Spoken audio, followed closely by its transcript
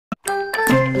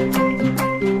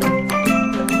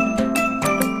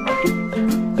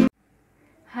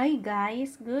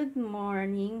guys, good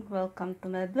morning. Welcome to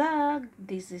my vlog.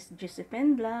 This is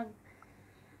Josephine Vlog.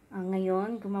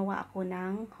 Ngayon, gumawa ako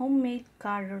ng homemade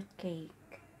carrot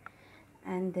cake.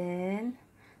 And then,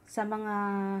 sa mga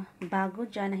bago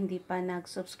dyan na hindi pa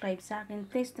nag-subscribe sa akin,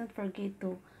 please don't forget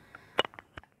to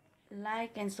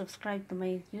like and subscribe to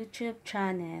my YouTube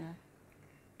channel.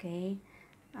 Okay?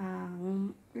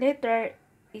 Later,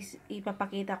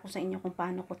 ipapakita ko sa inyo kung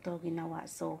paano ko to ginawa.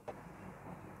 So,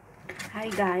 hi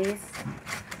guys!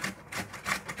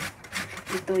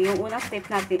 Ito, yung unang step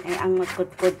natin ay ang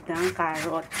magkudkod ng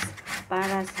carrots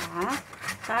para sa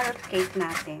carrot cake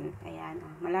natin. Ayan,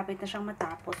 malapit na siyang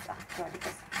matapos actually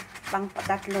kasi pang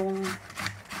patatlong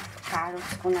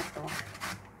carrots ko na to.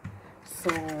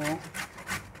 So,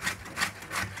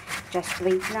 just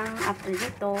wait lang. After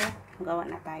dito, gawa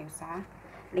na tayo sa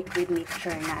liquid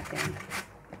mixture natin.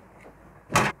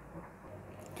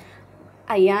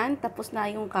 Ayan, tapos na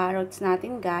yung carrots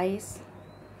natin, guys.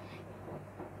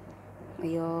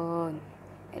 Ayun.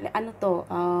 Ano to?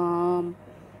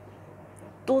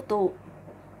 2 to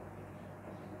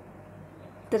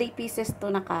 3 pieces to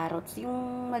na carrots.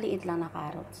 Yung maliit lang na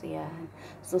carrots. Ayan.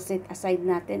 So, set aside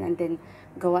natin and then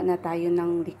gawa na tayo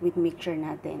ng liquid mixture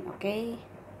natin. Okay?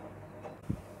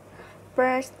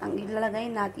 First, ang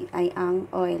ilalagay natin ay ang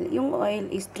oil. Yung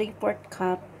oil is 3/4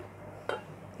 cup.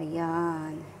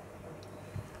 Ayan.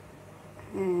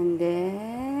 And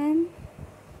then,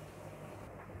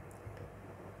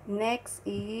 next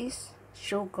is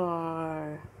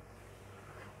sugar.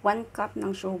 1 cup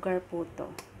ng sugar po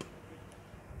to.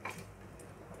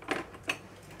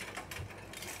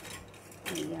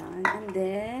 Ayan. And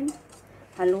then,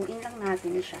 haluin lang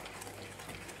natin siya.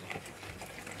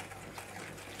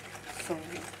 So,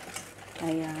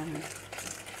 ayan.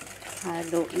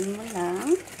 Haluin mo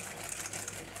lang.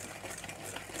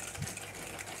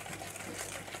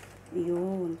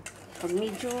 Yun. Pag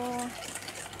medyo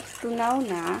tunaw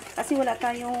na, kasi wala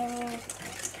tayong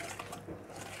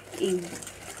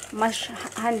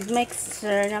hand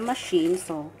mixer na machine,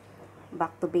 so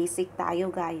back to basic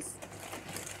tayo, guys.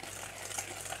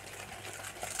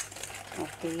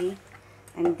 Okay.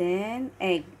 And then,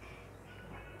 egg.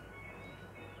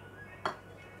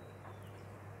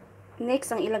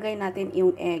 Next, ang ilagay natin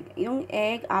yung egg. Yung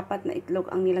egg, 4 na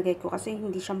itlog ang nilagay ko kasi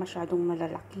hindi siya masyadong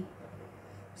malalaki.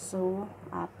 So,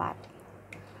 4.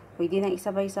 Pwede nang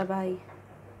isabay-sabay.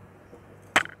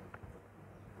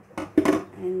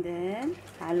 And then,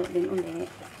 halo din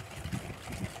ulit.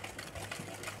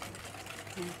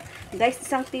 Guys,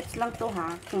 isang tips lang to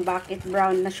ha, kung bakit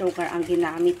brown na sugar ang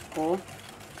ginamit ko.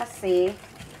 Kasi,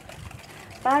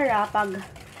 para pag,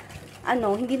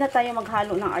 hindi na tayo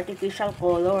maghalo ng artificial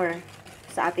color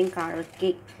sa ating carrot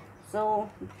cake. So,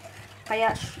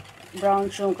 kaya brown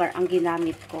sugar ang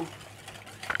ginamit ko.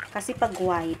 Kasi pag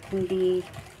white, hindi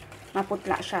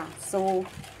maputla siya. So,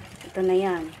 ito na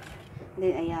yan.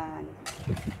 Then, ayan.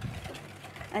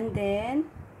 And then,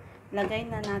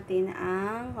 lagay na natin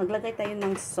maglagay tayo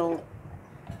ng salt.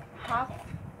 1/2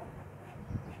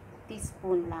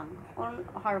 teaspoon lang. Or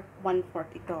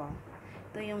 1/4 ito.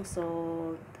 Ito yung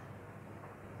salt.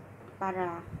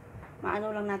 Para,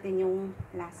 maano lang natin yung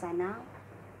lasa na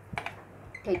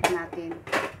cake natin.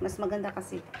 Mas maganda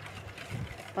kasi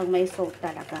pag may salt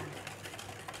talaga.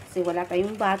 Kasi wala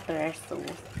tayong butter. So,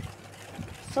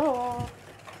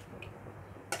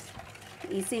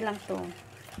 easy lang to.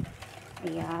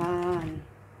 Ayan.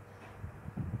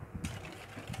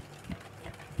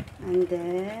 And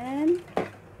then,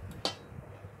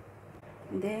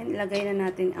 lagay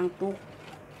na natin ang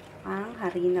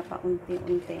harina pa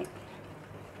unti-unti.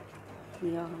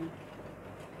 Ayan.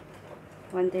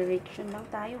 One direction lang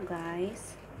tayo,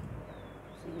 guys.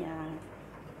 So, ayan.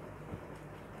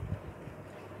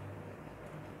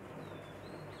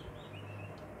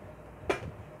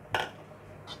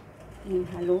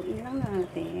 Haluin lang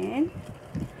natin.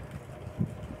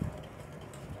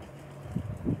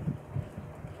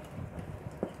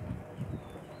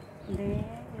 Then,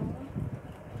 yung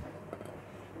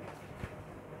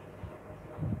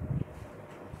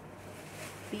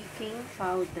baking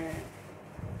powder.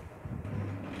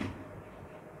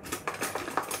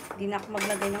 Hindi na ako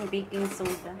maglagay ng baking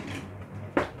soda.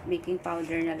 Baking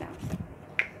powder na lang.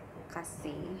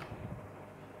 Kasi,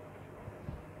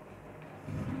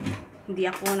 hindi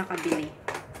ako nakabili.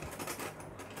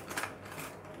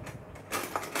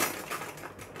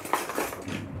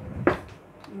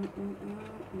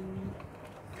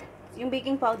 Yung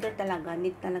baking powder talaga,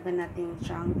 need talaga natin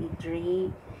siyang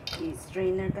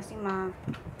i-strainer kasi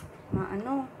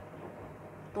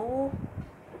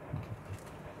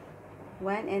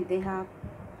 1.5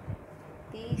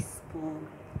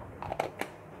 teaspoon.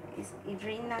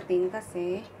 i-drain natin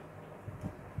kasi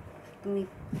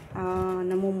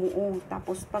namumuo.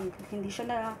 Tapos pag hindi siya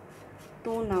na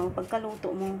tunaw,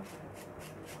 pagkaluto mo,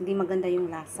 hindi maganda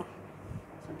yung lasa.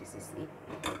 So this is it.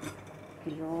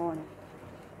 Yun.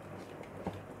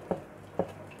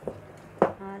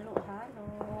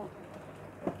 Halo-halo.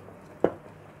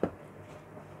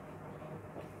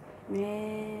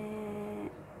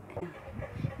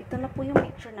 Ito na po yung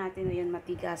mixture natin. Ayan,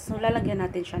 matigas. So lalagyan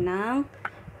natin siya ng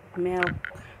milk.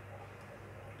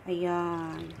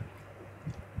 Ayan.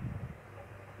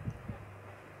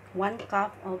 1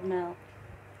 cup of milk.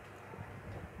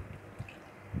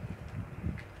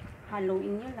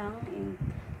 Haluin nyo lang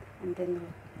and then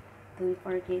don't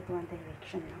forget one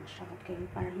direction lang siya, okay?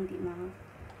 Para hindi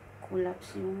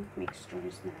ma-collapse yung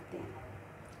mixtures natin.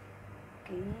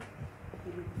 Okay?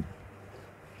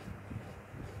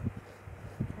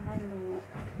 Halo.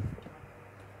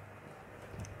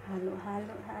 Halo,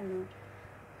 halo, halo.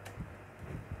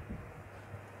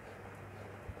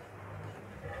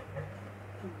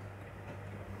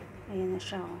 Ayan na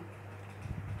siya, oh.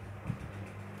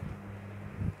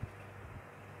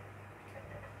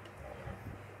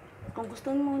 Kung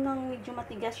gusto mo nang medyo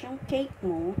matigas yung cake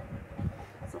mo,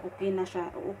 so okay na siya.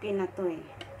 Okay na to, eh.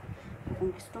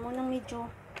 Kung gusto mo nang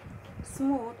medyo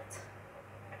smooth,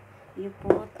 you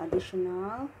put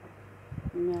additional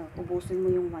milk. Ubusin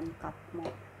mo yung 1 cup mo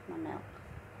na milk.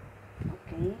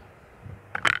 Okay?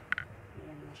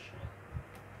 Ayan na siya.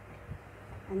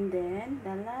 And then,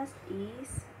 the last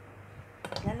is,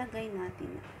 lalagay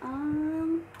natin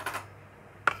ang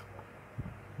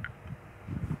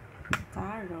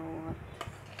carrot.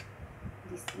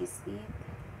 This is it.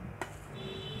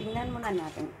 Tingnan muna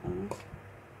natin kung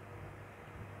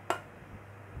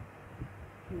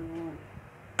yun.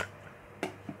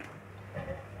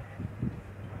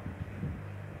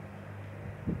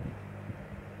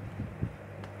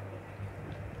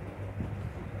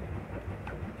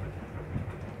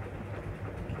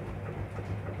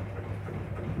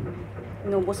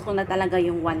 Inubos ko na talaga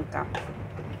yung 1 cup.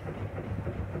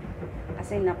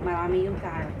 Kasi marami yung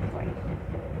carrot ko, eh.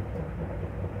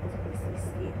 This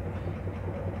is it.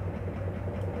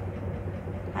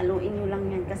 Haluin nyo lang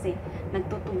yan kasi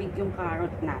nagtutubig yung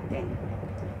carrot natin.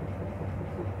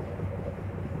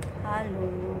 Halo.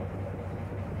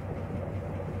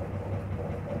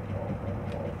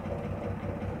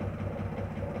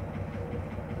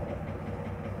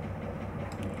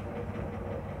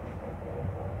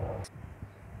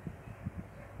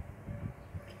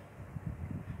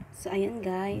 So, ayan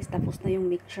guys, tapos na yung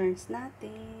mixtures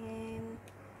natin.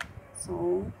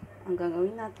 So, ang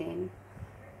gagawin natin,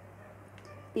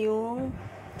 yung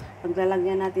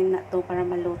paglalagyan natin na to para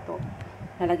maluto,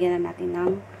 lalagyan na natin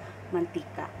ng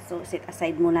mantika. So, set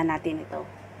aside muna natin ito.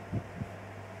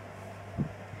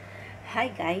 Hi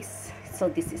guys,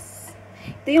 so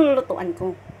ito yung lulutuan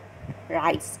ko.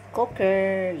 Rice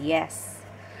cooker, yes.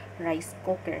 Rice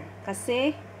cooker.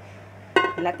 Kasi,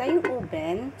 wala tayong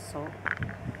oven, so,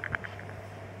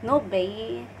 no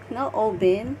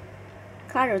oven,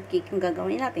 carrot cake yung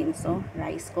gagawin natin. So,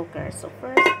 rice cooker. So,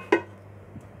 first,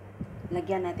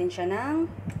 lagyan natin siya ng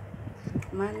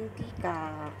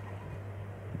mantika.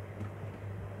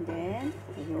 Then,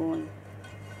 yun.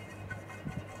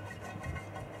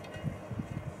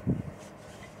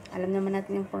 Alam naman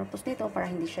natin yung purpose nito para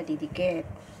hindi siya didikit.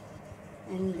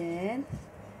 And then,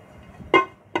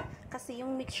 kasi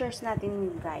yung mixtures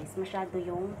natin, guys, masyado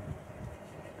yung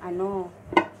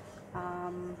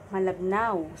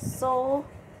malabnaw. So,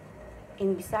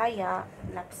 in Bisaya,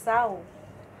 lapsaw.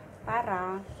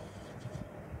 Para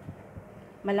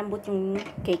malambot yung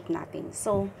cake natin.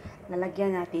 So,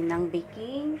 lalagyan natin ng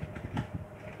baking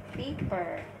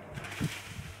paper.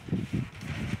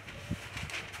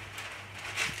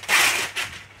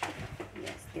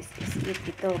 Yes, this is it.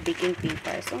 Ito, baking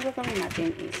paper. So, ang gagawin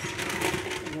natin is,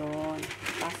 yun.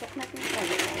 Pasok natin sa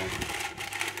loob.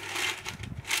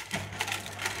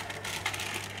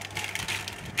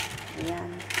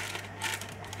 Ayan.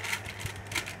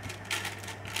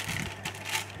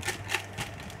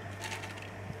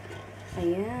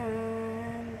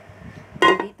 Ayan.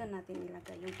 Dito natin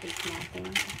ilagay yung cake natin.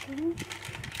 Okay.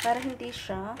 Para hindi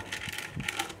siya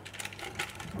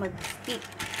mag-stick.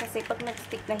 Kasi pag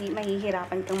nag-stick,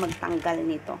 mahihirapan kang magtanggal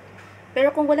nito.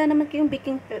 Pero kung wala naman kayong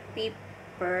baking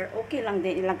paper, okay lang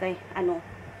din ilagay,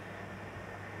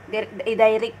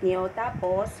 i-direct nyo.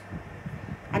 Tapos,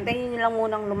 antayin nyo lang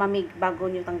munang lumamig bago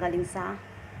nyo tanggalin sa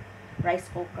rice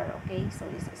cooker. Okay? So,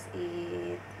 this is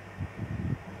it.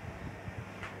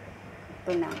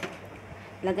 Ito na.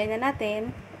 Lagay na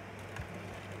natin.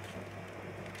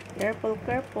 Careful,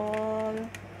 careful.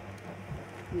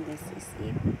 This is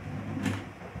it.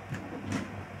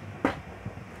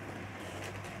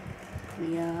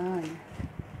 Yan.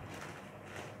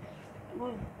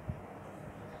 Uy.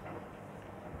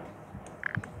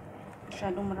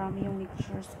 Masyadong marami yung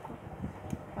mixtures ko.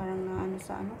 Parang na ano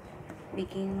sa ano,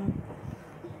 baking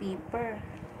paper.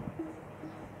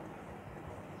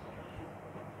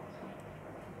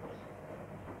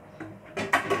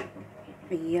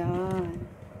 Ayan.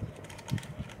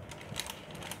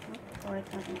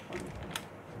 Correct natin po.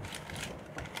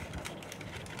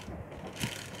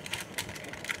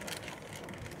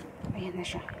 Ayan na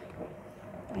siya.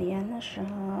 Ayan na siya.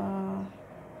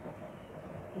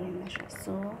 Ayan na siya.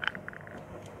 So,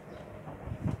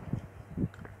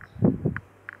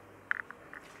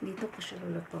 dito ko siya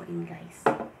lulutuin, guys.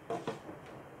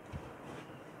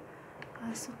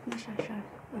 Pasok na siya.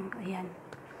 Ayan.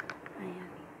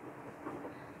 Ayan.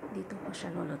 Dito ko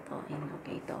siya lulutuin.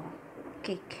 Okay, ito.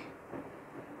 Cake.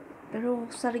 Pero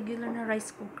sa regular na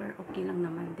rice cooker, okay lang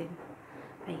naman din.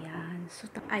 Ayan. So,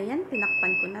 ayan,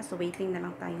 tinakpan ko na. So, waiting na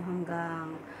lang tayo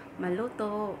hanggang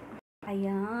maluto.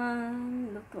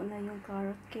 Ayan. Luto na yung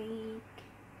carrot cake.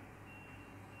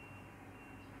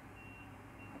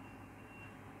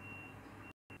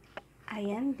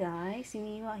 Ayan, guys.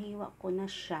 Hiniwa-hiwa ko na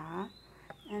siya.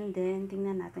 And then,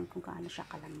 tingnan natin kung gaano siya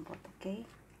kalambot. Okay?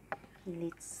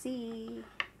 Let's see.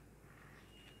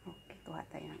 Okay, kuha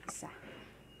tayo ng isa.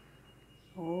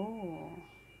 Oh.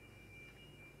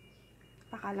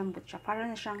 Pakalambot siya. Para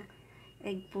na siyang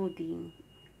egg pudding.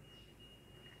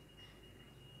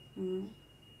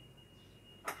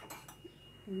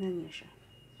 Tingnan niyo siya.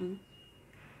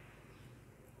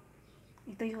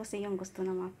 Ito yung kasi yung gusto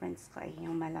ng mga friends ko ay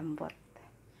yung malambot.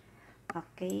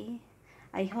 Okay?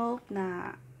 I hope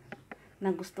na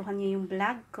nagustuhan niyo yung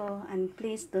vlog ko. And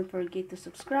please don't forget to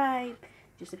subscribe.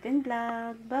 Josephine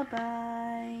Vlog.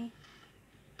 Bye-bye.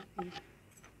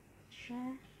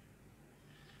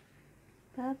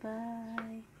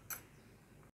 Bye-bye.